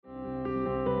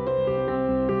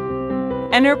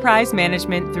Enterprise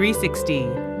Management 360,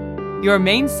 your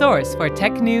main source for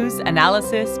tech news,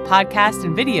 analysis, podcasts,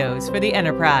 and videos for the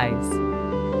enterprise.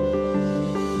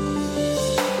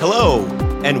 Hello,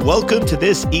 and welcome to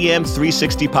this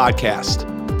EM360 podcast.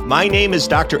 My name is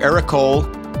Dr. Eric Cole,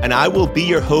 and I will be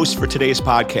your host for today's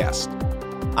podcast.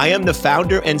 I am the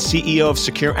founder and CEO of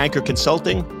Secure Anchor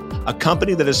Consulting, a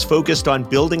company that is focused on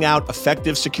building out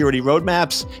effective security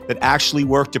roadmaps that actually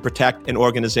work to protect an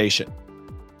organization.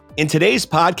 In today's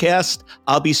podcast,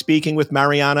 I'll be speaking with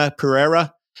Mariana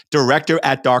Pereira, director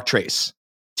at Darktrace.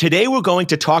 Today, we're going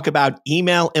to talk about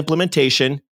email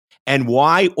implementation and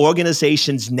why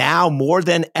organizations now more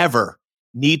than ever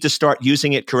need to start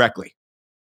using it correctly.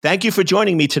 Thank you for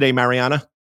joining me today, Mariana.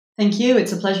 Thank you.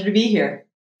 It's a pleasure to be here.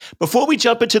 Before we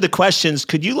jump into the questions,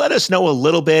 could you let us know a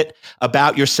little bit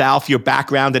about yourself, your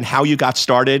background, and how you got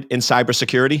started in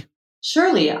cybersecurity?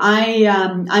 Surely.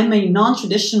 I'm a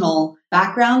non-traditional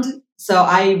background. So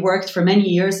I worked for many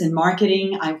years in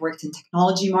marketing. I've worked in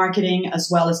technology marketing as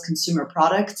well as consumer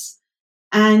products.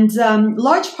 And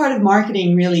large part of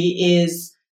marketing really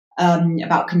is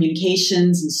about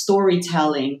communications and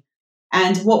storytelling.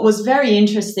 And what was very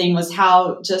interesting was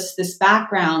how just this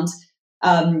background,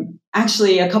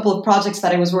 actually a couple of projects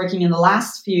that I was working in the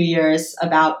last few years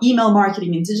about email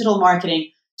marketing and digital marketing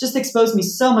just exposed me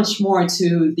so much more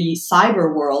to the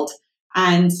cyber world.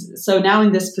 And so now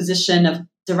in this position of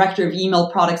director of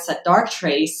email products at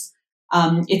Darktrace,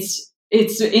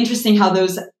 it's interesting how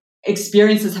those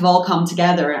experiences have all come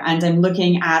together. And I'm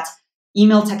looking at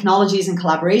email technologies and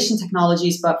collaboration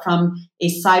technologies, but from a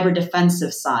cyber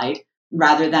defensive side,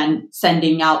 rather than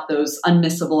sending out those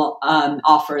unmissable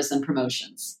offers and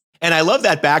promotions. And I love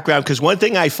that background because one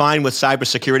thing I find with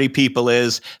cybersecurity people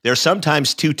is they're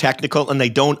sometimes too technical and they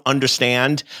don't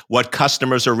understand what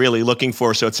customers are really looking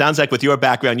for. So it sounds like with your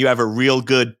background, you have a real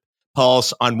good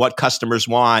pulse on what customers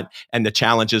want and the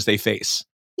challenges they face.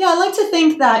 Yeah, I like to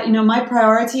think that, my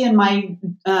priority and my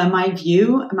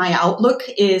view, my outlook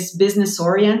is business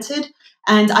oriented.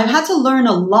 And I've had to learn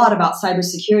a lot about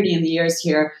cybersecurity in the years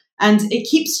here, and it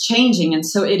keeps changing. And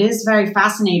so it is very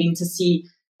fascinating to see,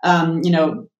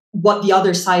 what the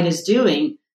other side is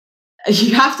doing.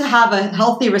 You have to have a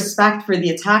healthy respect for the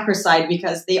attacker side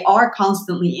because they are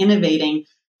constantly innovating.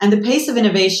 And the pace of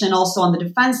innovation also on the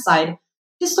defense side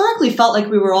historically felt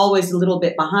like we were always a little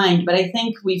bit behind. But I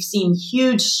think we've seen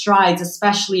huge strides,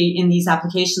 especially in these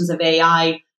applications of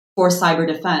AI for cyber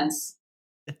defense.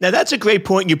 Now, that's a great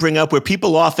point you bring up where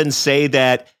people often say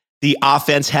that the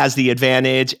offense has the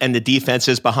advantage and the defense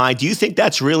is behind. Do you think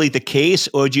that's really the case,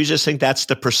 or do you just think that's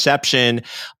the perception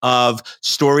of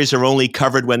stories are only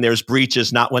covered when there's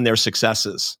breaches, not when there's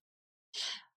successes?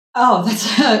 Oh,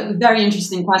 that's a very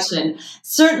interesting question.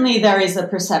 Certainly, there is a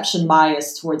perception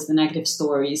bias towards the negative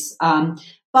stories.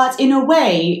 But in a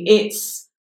way, it's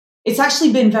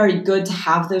actually been very good to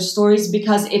have those stories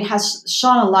because it has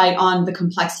shone a light on the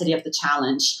complexity of the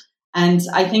challenge. And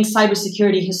I think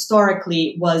cybersecurity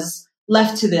historically was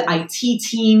left to the IT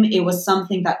team. It was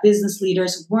something that business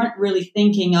leaders weren't really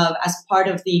thinking of as part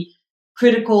of the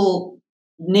critical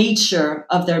nature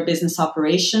of their business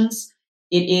operations.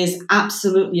 It is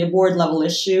absolutely a board level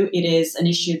issue. It is an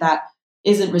issue that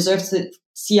isn't reserved to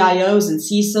CIOs and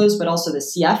CISOs, but also the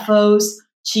CFOs,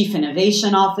 chief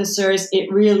innovation officers. It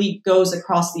really goes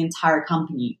across the entire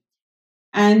company.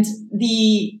 And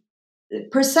the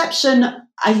perception,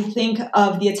 I think,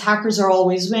 of the attackers are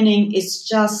always winning is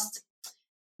just,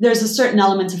 there's a certain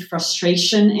element of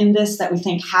frustration in this that we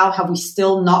think, how have we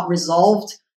still not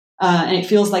resolved? And it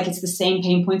feels like it's the same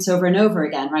pain points over and over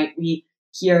again, right? We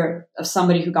hear of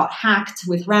somebody who got hacked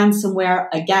with ransomware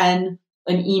again,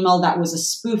 an email that was a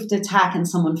spoofed attack and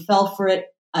someone fell for it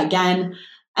again.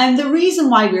 And the reason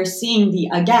why we're seeing the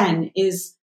again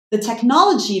is the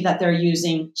technology that they're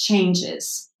using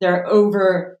changes. They're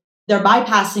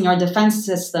bypassing our defense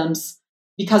systems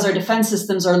because our defense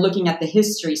systems are looking at the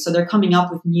history. So they're coming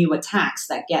up with new attacks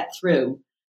that get through.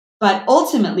 But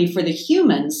ultimately, for the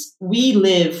humans, we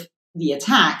live the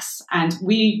attacks and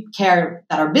we care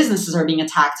that our businesses are being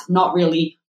attacked, not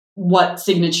really what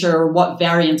signature or what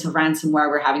variant of ransomware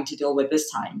we're having to deal with this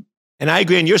time. And I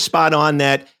agree. And you're spot on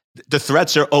that the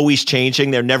threats are always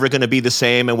changing. They're never going to be the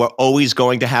same. And we're always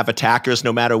going to have attackers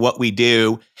no matter what we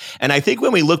do. And I think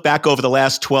when we look back over the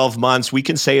last 12 months, we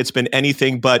can say it's been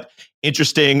anything but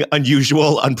interesting,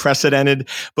 unusual, unprecedented.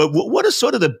 But what are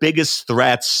sort of the biggest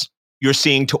threats you're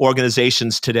seeing to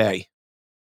organizations today?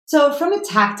 So from a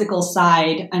tactical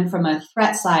side and from a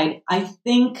threat side, I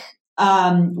think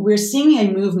we're seeing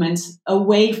a movement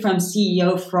away from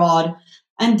CEO fraud,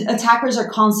 and attackers are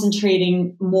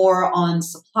concentrating more on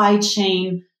supply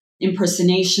chain,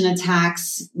 impersonation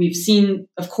attacks. We've seen,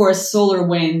 of course,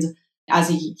 SolarWinds as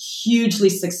a hugely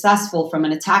successful, from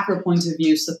an attacker point of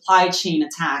view, supply chain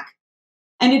attack.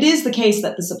 And it is the case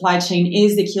that the supply chain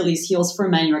is the Achilles heels for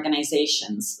many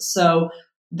organizations. So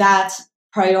that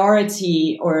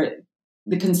priority, or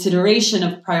the consideration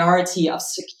of priority of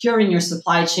securing your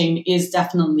supply chain, is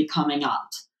definitely coming up.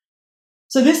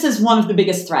 So this is one of the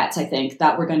biggest threats, I think,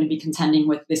 that we're going to be contending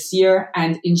with this year,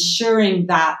 and ensuring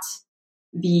that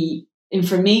the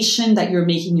information that you're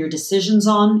making your decisions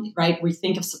on, right? We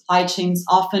think of supply chains,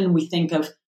 often we think of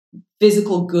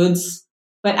physical goods,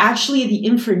 but actually the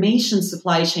information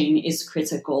supply chain is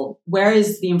critical. Where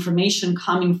is the information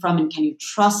coming from, and can you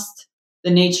trust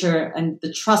the nature and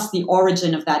trust the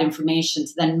origin of that information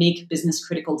to then make business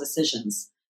critical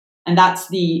decisions? And that's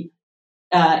the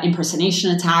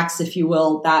impersonation attacks, if you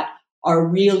will, that are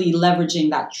really leveraging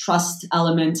that trust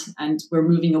element. And we're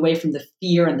moving away from the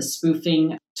fear and the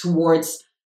spoofing towards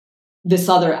this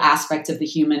other aspect of the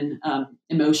human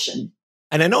emotion.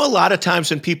 And I know a lot of times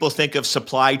when people think of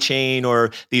supply chain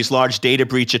or these large data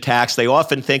breach attacks, they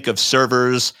often think of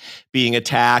servers being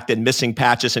attacked and missing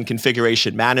patches and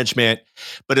configuration management.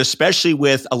 But especially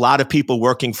with a lot of people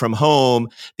working from home,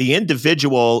 the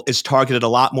individual is targeted a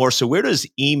lot more. So where does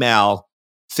email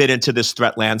fit into this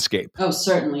threat landscape? Oh,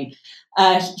 certainly.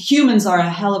 Humans are a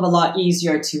hell of a lot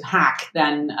easier to hack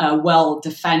than a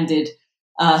well-defended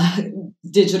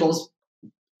digital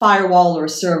firewall or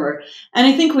server. And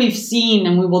I think we've seen,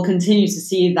 and we will continue to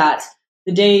see, that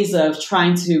the days of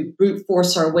trying to brute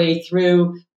force our way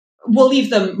through, we'll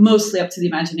leave them mostly up to the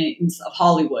imaginations of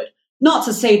Hollywood. Not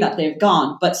to say that they've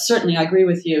gone, but certainly I agree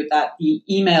with you that the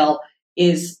email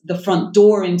is the front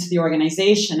door into the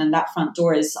organization, and that front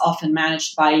door is often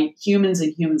managed by humans,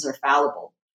 and humans are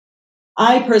fallible.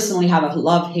 I personally have a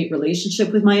love-hate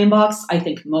relationship with my inbox. I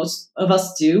think most of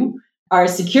us do. Our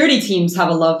security teams have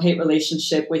a love-hate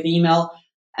relationship with email,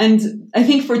 and I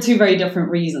think for two very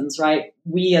different reasons, right?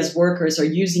 We as workers are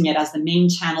using it as the main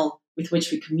channel with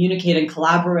which we communicate and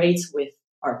collaborate with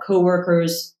our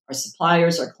coworkers, our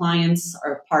suppliers, our clients,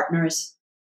 our partners.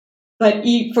 But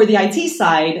for the IT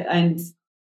side, and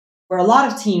for a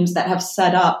lot of teams that have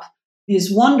set up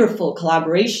these wonderful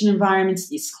collaboration environments,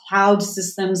 these cloud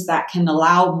systems that can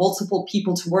allow multiple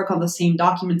people to work on the same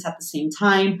documents at the same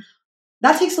time,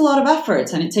 that takes a lot of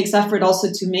effort. And it takes effort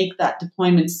also to make that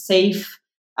deployment safe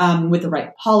with the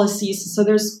right policies. So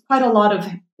there's quite a lot of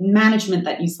management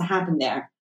that needs to happen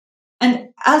there. And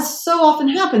as so often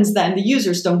happens, then the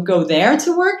users don't go there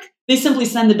to work. They simply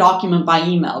send the document by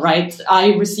email, right?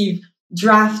 I receive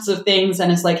drafts of things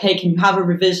and it's like, hey, can you have a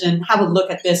revision? Have a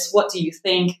look at this. What do you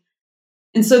think?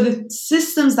 And so the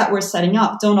systems that we're setting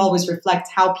up don't always reflect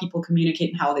how people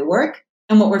communicate and how they work.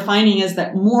 And what we're finding is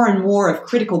that more and more of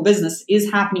critical business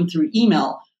is happening through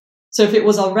email. So if it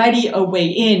was already a way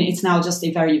in, it's now just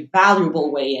a very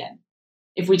valuable way in.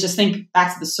 If we just think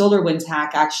back to the SolarWinds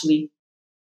hack, actually,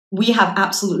 we have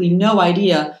absolutely no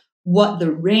idea what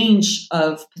the range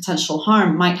of potential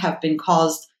harm might have been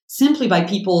caused simply by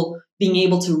people being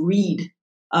able to read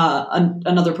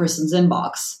another person's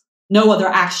inbox. No other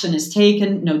action is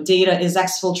taken, no data is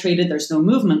exfiltrated, there's no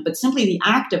movement, but simply the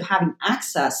act of having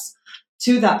access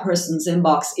to that person's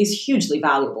inbox is hugely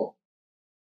valuable.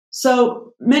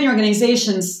 So many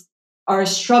organizations are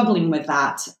struggling with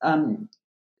that.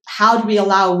 How do we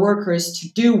allow workers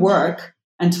to do work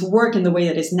and to work in the way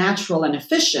that is natural and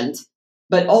efficient,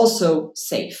 but also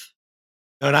safe?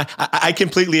 And I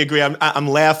completely agree. I'm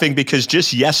laughing because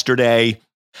just yesterday,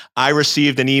 I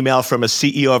received an email from a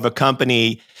CEO of a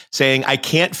company saying, I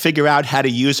can't figure out how to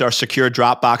use our secure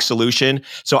Dropbox solution.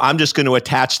 So I'm just going to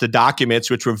attach the documents,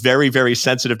 which were very, very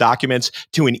sensitive documents,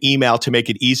 to an email to make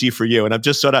it easy for you. And I'm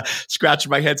just sort of scratching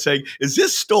my head saying, is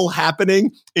this still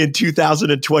happening in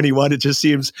 2021? It just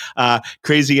seems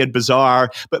crazy and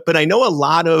bizarre. But I know a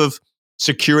lot of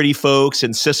security folks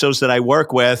and CISOs that I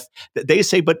work with, they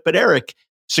say, but Eric,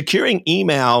 securing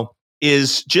email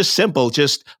is just simple.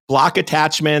 Just block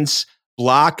attachments,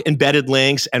 block embedded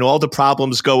links, and all the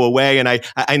problems go away. And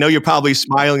I know you're probably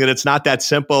smiling that it's not that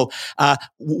simple.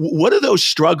 What are those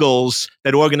struggles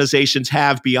that organizations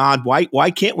have beyond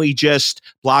why can't we just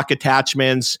block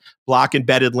attachments, block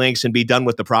embedded links, and be done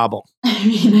with the problem? I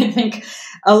mean, I think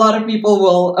a lot of people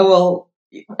will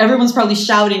everyone's probably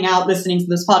shouting out listening to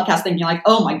this podcast thinking like,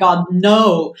 oh my God,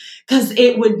 no, because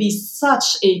it would be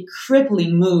such a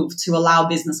crippling move to allow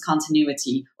business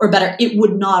continuity, or better, it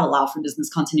would not allow for business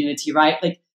continuity, right?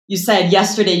 Like you said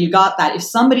yesterday, you got that. If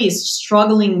somebody is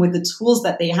struggling with the tools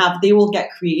that they have, they will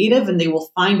get creative and they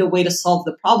will find a way to solve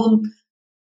the problem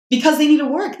because they need to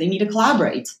work, they need to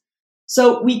collaborate.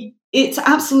 So it's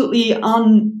absolutely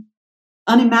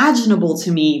unimaginable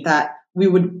to me that we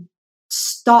would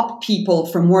stop people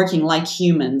from working like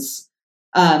humans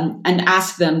and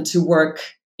ask them to work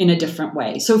in a different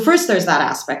way. So first, there's that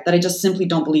aspect that I just simply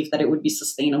don't believe that it would be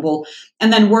sustainable.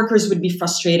 And then workers would be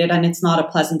frustrated, and it's not a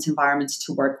pleasant environment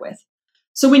to work with.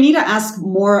 So we need to ask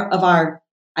more of our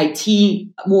IT,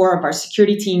 more of our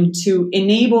security team to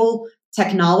enable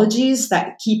technologies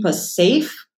that keep us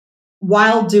safe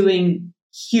while doing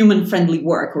human-friendly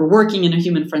work or working in a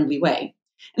human-friendly way.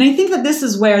 And I think that this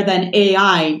is where then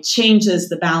AI changes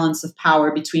the balance of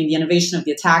power between the innovation of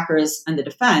the attackers and the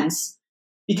defense.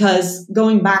 Because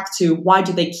going back to why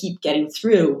do they keep getting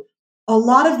through, a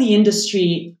lot of the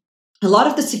industry, a lot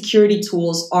of the security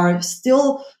tools are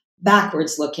still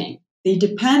backwards looking. They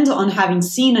depend on having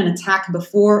seen an attack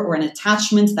before or an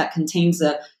attachment that contains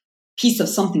a piece of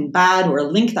something bad or a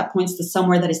link that points to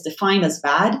somewhere that is defined as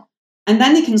bad. And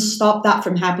then they can stop that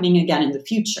from happening again in the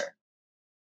future.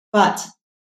 But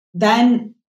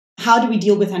then how do we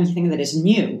deal with anything that is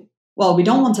new? Well, we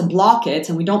don't want to block it,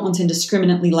 and we don't want to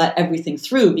indiscriminately let everything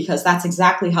through, because that's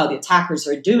exactly how the attackers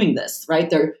are doing this, right?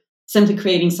 They're simply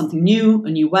creating something new, a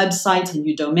new website, a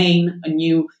new domain, a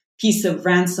new piece of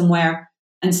ransomware,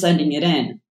 and sending it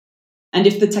in. And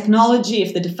if the technology,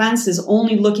 if the defense is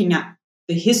only looking at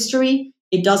the history,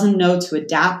 it doesn't know to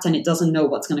adapt, and it doesn't know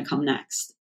what's going to come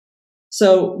next.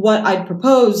 So what I'd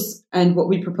propose, and what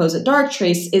we propose at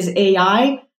Darktrace, is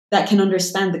AI that can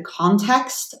understand the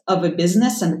context of a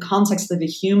business and the context of a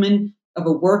human, of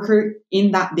a worker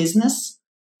in that business,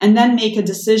 and then make a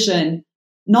decision,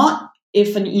 not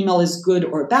if an email is good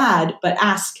or bad, but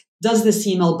ask, does this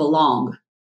email belong?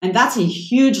 And that's a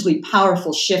hugely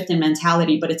powerful shift in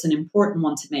mentality, but it's an important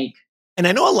one to make. And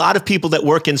I know a lot of people that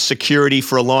work in security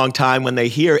for a long time, when they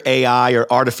hear AI or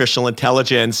artificial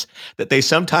intelligence, that they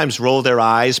sometimes roll their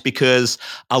eyes, because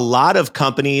a lot of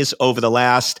companies over the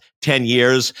last 10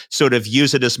 years sort of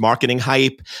use it as marketing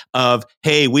hype of,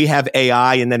 hey, we have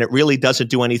AI, and then it really doesn't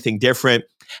do anything different.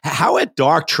 How at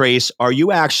Darktrace are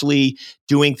you actually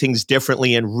doing things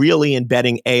differently and really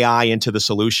embedding AI into the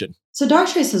solution? So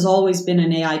Darktrace has always been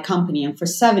an AI company, and for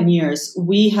 7 years,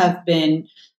 we have been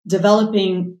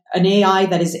developing an AI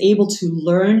that is able to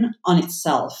learn on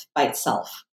itself, by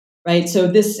itself, right? So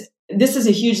this is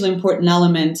a hugely important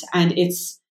element, and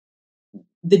it's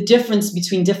the difference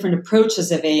between different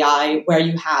approaches of AI, where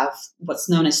you have what's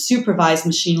known as supervised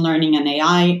machine learning and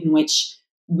AI, in which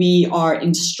we are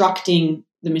instructing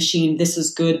the machine, this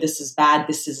is good, this is bad,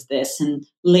 this is this, and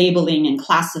labeling and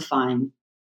classifying.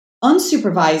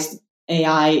 Unsupervised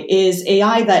AI is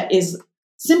AI that is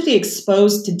simply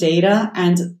exposed to data,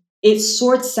 and it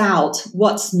sorts out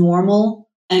what's normal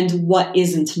and what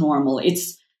isn't normal.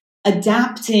 It's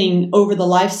adapting over the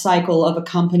life cycle of a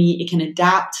company. It can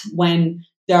adapt when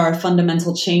there are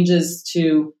fundamental changes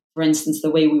to, for instance, the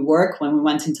way we work when we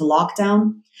went into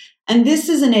lockdown. And this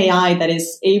is an AI that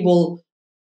is able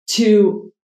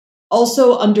to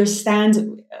also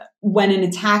understand when an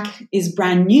attack is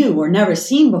brand new or never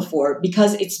seen before,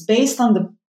 because it's based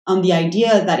on the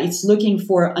idea that it's looking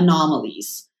for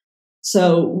anomalies.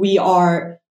 So we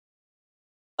are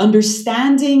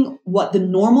understanding what the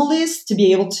normal is to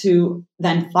be able to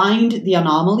then find the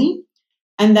anomaly.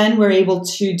 And then we're able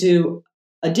to do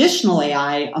additional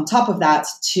AI on top of that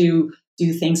to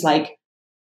do things like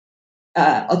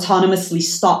autonomously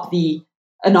stop the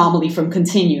anomaly from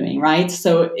continuing, right?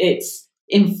 So it's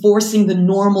enforcing the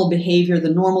normal behavior,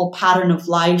 the normal pattern of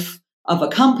life of a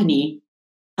company,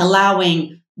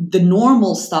 allowing the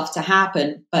normal stuff to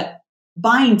happen, but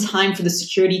buying time for the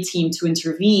security team to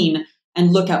intervene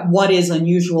and look at what is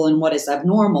unusual and what is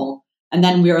abnormal. And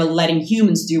then we are letting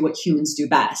humans do what humans do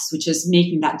best, which is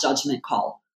making that judgment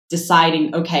call,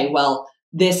 deciding, okay, well,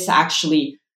 this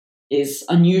actually is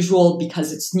unusual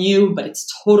because it's new, but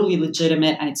it's totally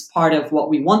legitimate and it's part of what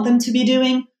we want them to be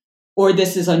doing. Or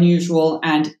this is unusual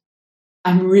and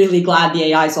I'm really glad the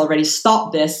AI has already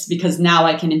stopped this, because now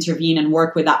I can intervene and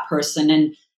work with that person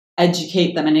and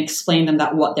educate them and explain them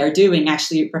that what they're doing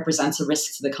actually represents a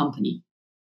risk to the company.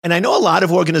 And I know a lot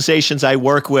of organizations I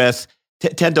work with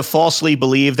tend to falsely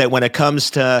believe that when it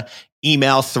comes to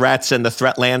email threats and the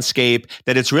threat landscape,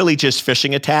 that it's really just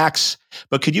phishing attacks.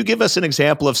 But could you give us an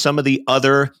example of some of the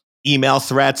other email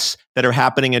threats that are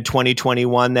happening in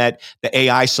 2021 that the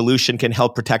AI solution can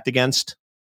help protect against?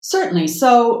 Certainly.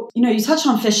 So, you touch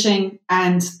on phishing,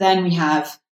 and then we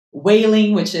have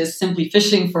whaling, which is simply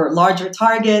phishing for larger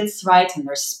targets, right? And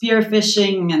there's spear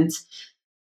phishing, and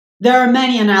there are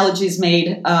many analogies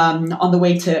made on the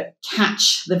way to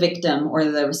catch the victim or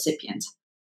the recipient.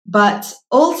 But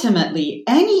ultimately,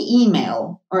 any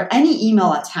email or any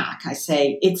email attack, I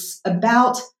say, it's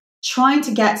about trying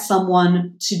to get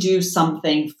someone to do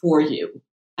something for you.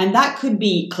 And that could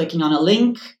be clicking on a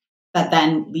link that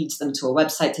then leads them to a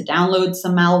website to download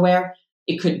some malware.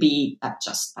 It could be that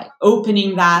just by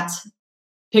opening that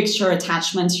picture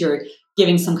attachment, you're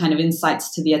giving some kind of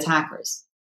insights to the attackers.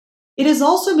 It has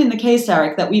also been the case,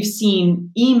 Eric, that we've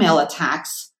seen email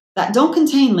attacks that don't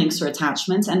contain links or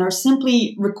attachments and are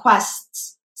simply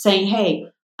requests saying, hey,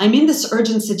 I'm in this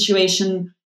urgent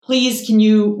situation. Please, can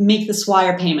you make this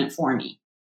wire payment for me?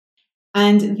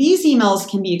 And these emails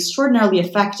can be extraordinarily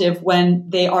effective when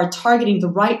they are targeting the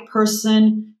right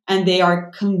person and they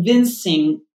are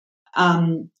convincing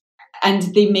and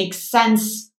they make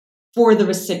sense for the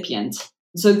recipient.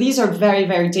 So these are very,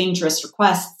 very dangerous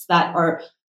requests that are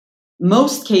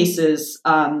most cases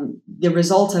the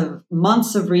result of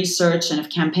months of research and of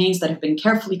campaigns that have been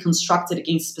carefully constructed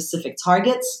against specific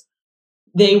targets.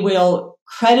 They will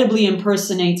credibly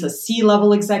impersonate a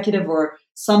C-level executive or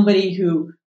somebody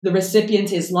who the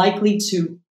recipient is likely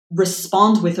to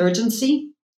respond with urgency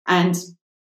and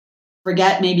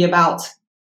forget maybe about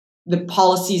the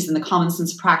policies and the common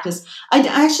sense practice. I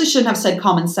actually shouldn't have said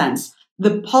common sense.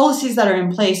 The policies that are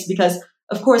in place, because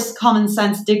of course, common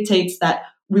sense dictates that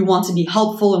we want to be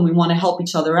helpful and we want to help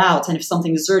each other out. And if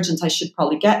something is urgent, I should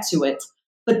probably get to it.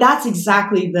 But that's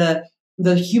exactly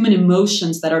the human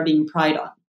emotions that are being pried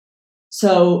on.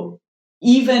 So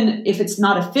even if it's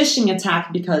not a phishing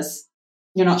attack because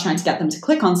you're not trying to get them to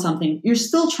click on something, you're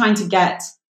still trying to get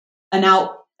an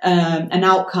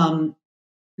outcome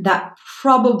that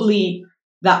probably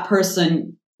that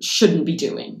person shouldn't be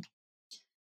doing.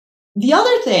 The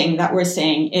other thing that we're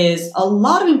saying is a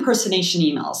lot of impersonation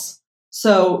emails.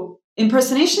 So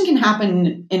impersonation can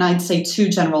happen in, I'd say, two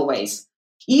general ways.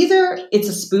 Either it's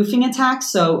a spoofing attack,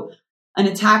 so an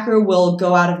attacker will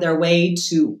go out of their way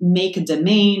to make a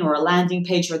domain or a landing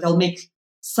page, or they'll make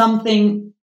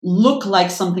something look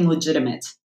like something legitimate.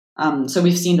 So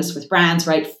we've seen this with brands,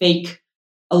 right? Fake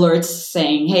alerts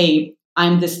saying, hey,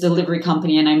 I'm this delivery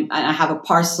company and I have a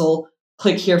parcel,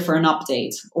 click here for an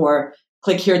update, or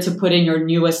click here to put in your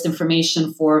newest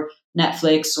information for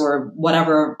Netflix or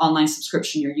whatever online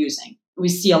subscription you're using. We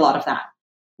see a lot of that.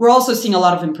 We're also seeing a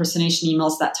lot of impersonation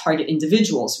emails that target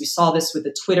individuals. We saw this with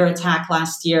the Twitter attack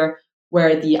last year,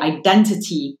 where the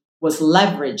identity was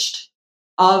leveraged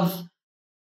of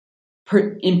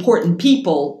important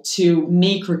people to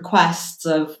make requests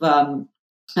of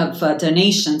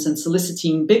donations and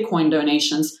soliciting Bitcoin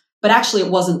donations, but actually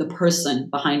it wasn't the person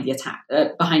behind the attack,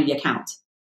 behind the account.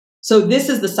 So this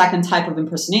is the second type of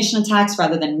impersonation attacks.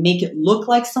 Rather than make it look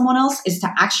like someone else, is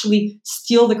to actually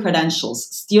steal the credentials,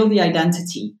 steal the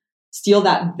identity, steal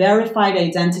that verified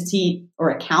identity or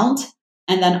account,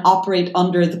 and then operate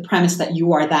under the premise that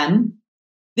you are them.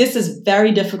 This is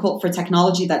very difficult for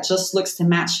technology that just looks to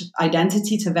match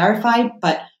identity to verify,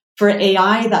 but for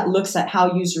AI that looks at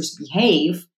how users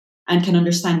behave and can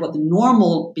understand what the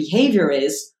normal behavior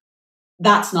is,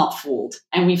 that's not fooled.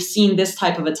 And we've seen this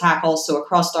type of attack also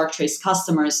across Darktrace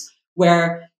customers,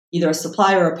 where either a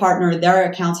supplier or a partner, their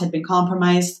accounts had been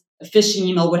compromised, a phishing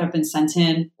email would have been sent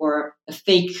in, or a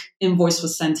fake invoice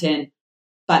was sent in.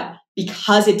 But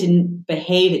because it didn't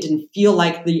behave, it didn't feel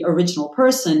like the original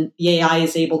person, the AI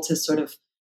is able to sort of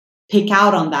pick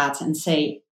out on that and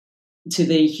say to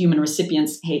the human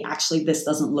recipients, hey, actually, this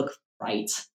doesn't look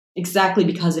right. Exactly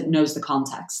because it knows the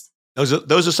context.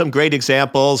 Those are some great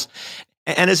examples.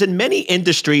 And as in many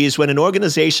industries, when an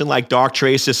organization like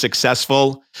Darktrace is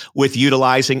successful with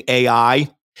utilizing AI,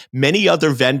 many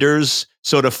other vendors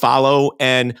sort of follow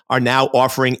and are now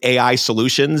offering AI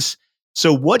solutions.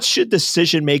 So what should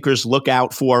decision makers look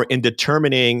out for in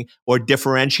determining or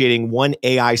differentiating one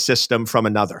AI system from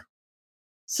another?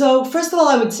 So first of all,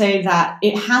 I would say that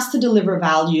it has to deliver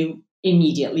value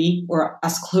immediately or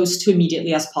as close to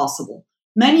immediately as possible.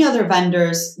 Many other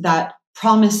vendors that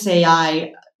promise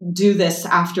AI do this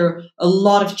after a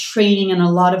lot of training and a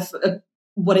lot of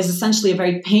what is essentially a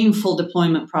very painful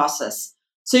deployment process.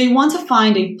 So you want to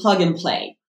find a plug and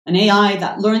play, an AI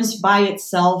that learns by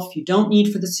itself. You don't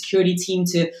need for the security team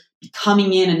to be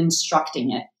coming in and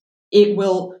instructing it. It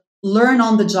will learn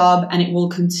on the job and it will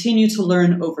continue to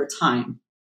learn over time.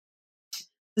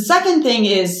 The second thing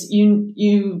is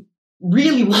you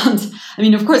really want, I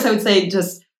mean, of course, I would say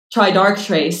just try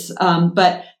Darktrace,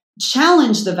 but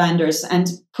challenge the vendors and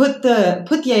put the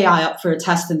AI up for a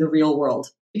test in the real world,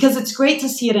 because it's great to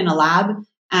see it in a lab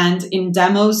and in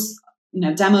demos.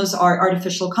 Demos are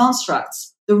artificial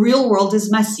constructs. The real world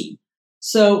is messy.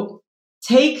 So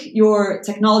take your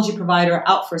technology provider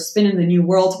out for a spin in the new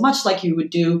world, much like you would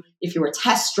do if you were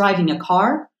test driving a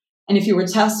car, And if you were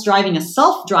test driving a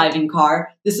self-driving car,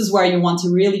 this is where you want to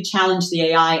really challenge the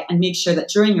AI and make sure that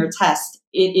during your test,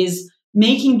 it is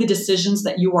making the decisions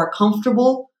that you are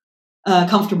comfortable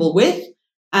with.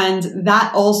 And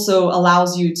that also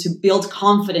allows you to build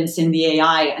confidence in the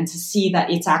AI and to see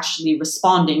that it's actually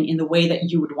responding in the way that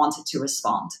you would want it to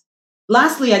respond.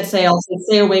 Lastly, I'd say also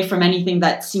stay away from anything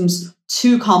that seems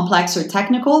too complex or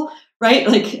technical, right?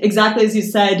 Like exactly as you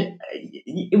said,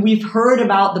 we've heard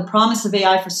about the promise of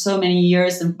AI for so many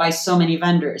years and by so many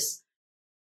vendors.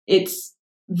 It's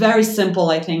very simple,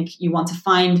 I think. You want to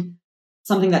find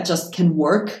something that just can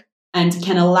work and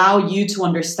can allow you to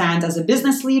understand as a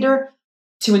business leader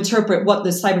to interpret what the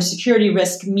cybersecurity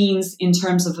risk means in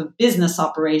terms of a business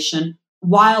operation,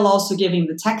 while also giving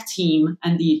the tech team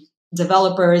and the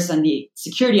developers and the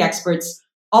security experts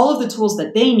all of the tools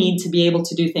that they need to be able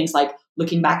to do things like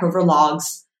looking back over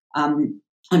logs,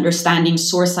 understanding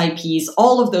source IPs,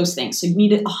 all of those things. So you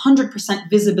need 100%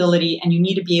 visibility, and you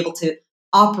need to be able to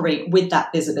operate with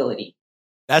that visibility.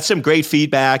 That's some great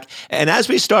feedback. And as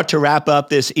we start to wrap up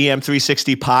this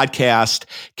EM360 podcast,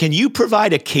 can you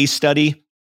provide a case study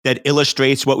that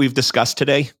illustrates what we've discussed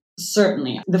today?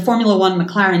 Certainly. The Formula One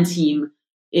McLaren team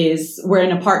we're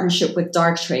in a partnership with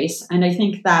Darktrace. And I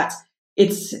think that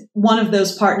it's one of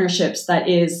those partnerships that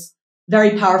is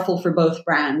very powerful for both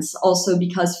brands. Also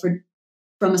because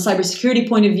from a cybersecurity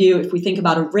point of view, if we think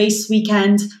about a race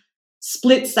weekend,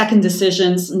 split-second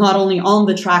decisions, not only on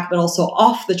the track, but also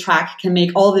off the track, can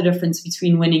make all the difference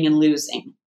between winning and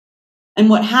losing. And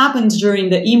what happened during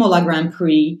the Imola Grand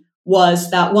Prix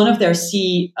was that one of their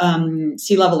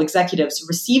C-level executives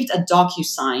received a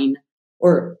DocuSign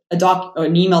or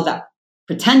an email that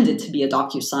pretended to be a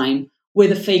DocuSign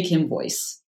with a fake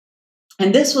invoice.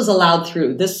 And this was allowed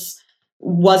through. This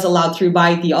was allowed through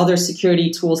by the other security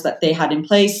tools that they had in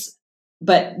place.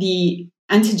 But the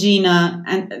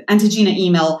Antigena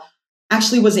email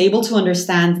actually was able to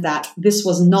understand that this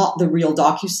was not the real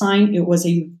DocuSign. It was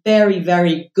a very,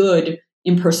 very good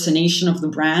impersonation of the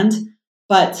brand,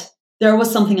 but there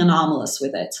was something anomalous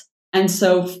with it. And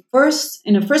so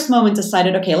in a first moment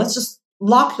decided, okay, let's just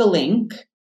lock the link.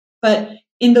 But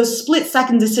in those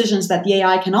split-second decisions that the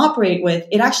AI can operate with,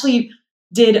 it actually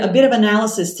did a bit of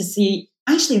analysis to see,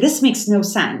 actually, this makes no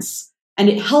sense. And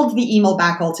it held the email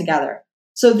back altogether.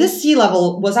 So this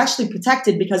C-level was actually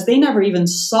protected because they never even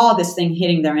saw this thing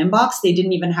hitting their inbox. They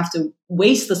didn't even have to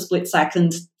waste the split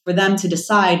second for them to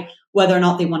decide whether or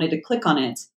not they wanted to click on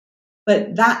it.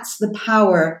 But that's the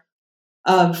power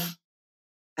of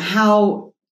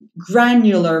how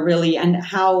granular, really, and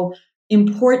how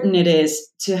important it is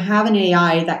to have an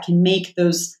AI that can make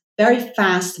those very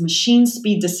fast machine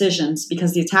speed decisions,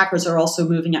 because the attackers are also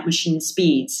moving at machine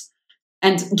speeds.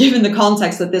 And given the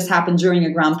context that this happened during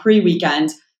a Grand Prix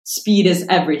weekend, speed is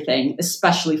everything,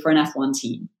 especially for an F1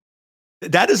 team.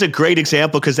 That is a great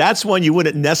example, because that's one you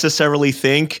wouldn't necessarily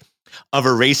think of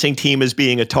a racing team as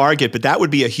being a target, but that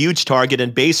would be a huge target.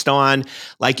 And based on,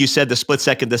 like you said, the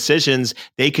split-second decisions,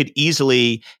 they could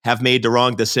easily have made the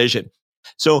wrong decision.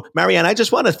 So, Marianne, I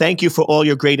just want to thank you for all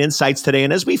your great insights today.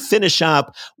 And as we finish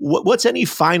up, what's any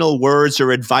final words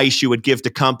or advice you would give to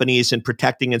companies in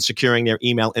protecting and securing their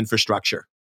email infrastructure?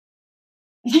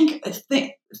 I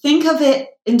think of it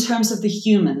in terms of the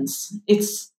humans.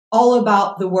 It's all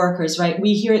about the workers, right?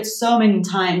 We hear it so many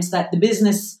times that the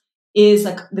business is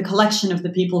the collection of the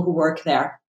people who work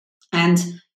there. And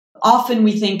often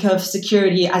we think of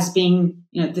security as being,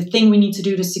 the thing we need to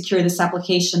do to secure this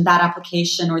application, that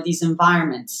application, or these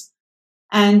environments.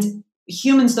 And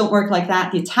humans don't work like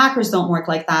that. The attackers don't work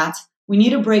like that. We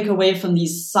need to break away from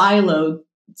these silos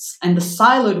and the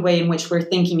siloed way in which we're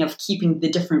thinking of keeping the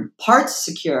different parts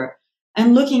secure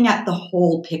and looking at the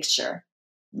whole picture.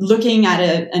 Looking at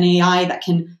an AI that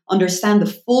can understand the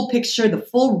full picture, the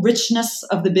full richness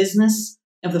of the business,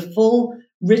 of the full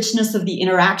richness of the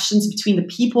interactions between the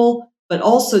people, but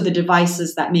also the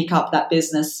devices that make up that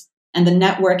business and the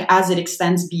network as it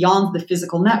extends beyond the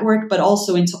physical network, but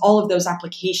also into all of those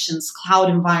applications, cloud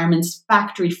environments,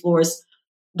 factory floors,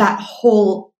 that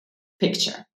whole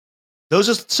picture. Those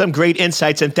are some great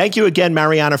insights. And thank you again,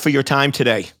 Mariana, for your time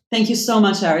today. Thank you so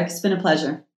much, Eric. It's been a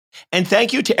pleasure. And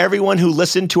thank you to everyone who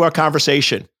listened to our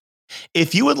conversation.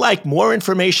 If you would like more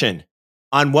information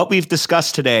on what we've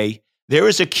discussed today, there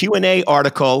is a Q&A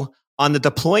article on the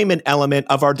deployment element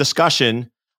of our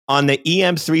discussion on the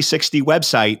EM360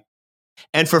 website.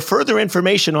 And for further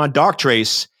information on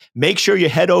Darktrace, make sure you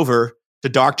head over to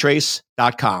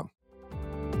darktrace.com.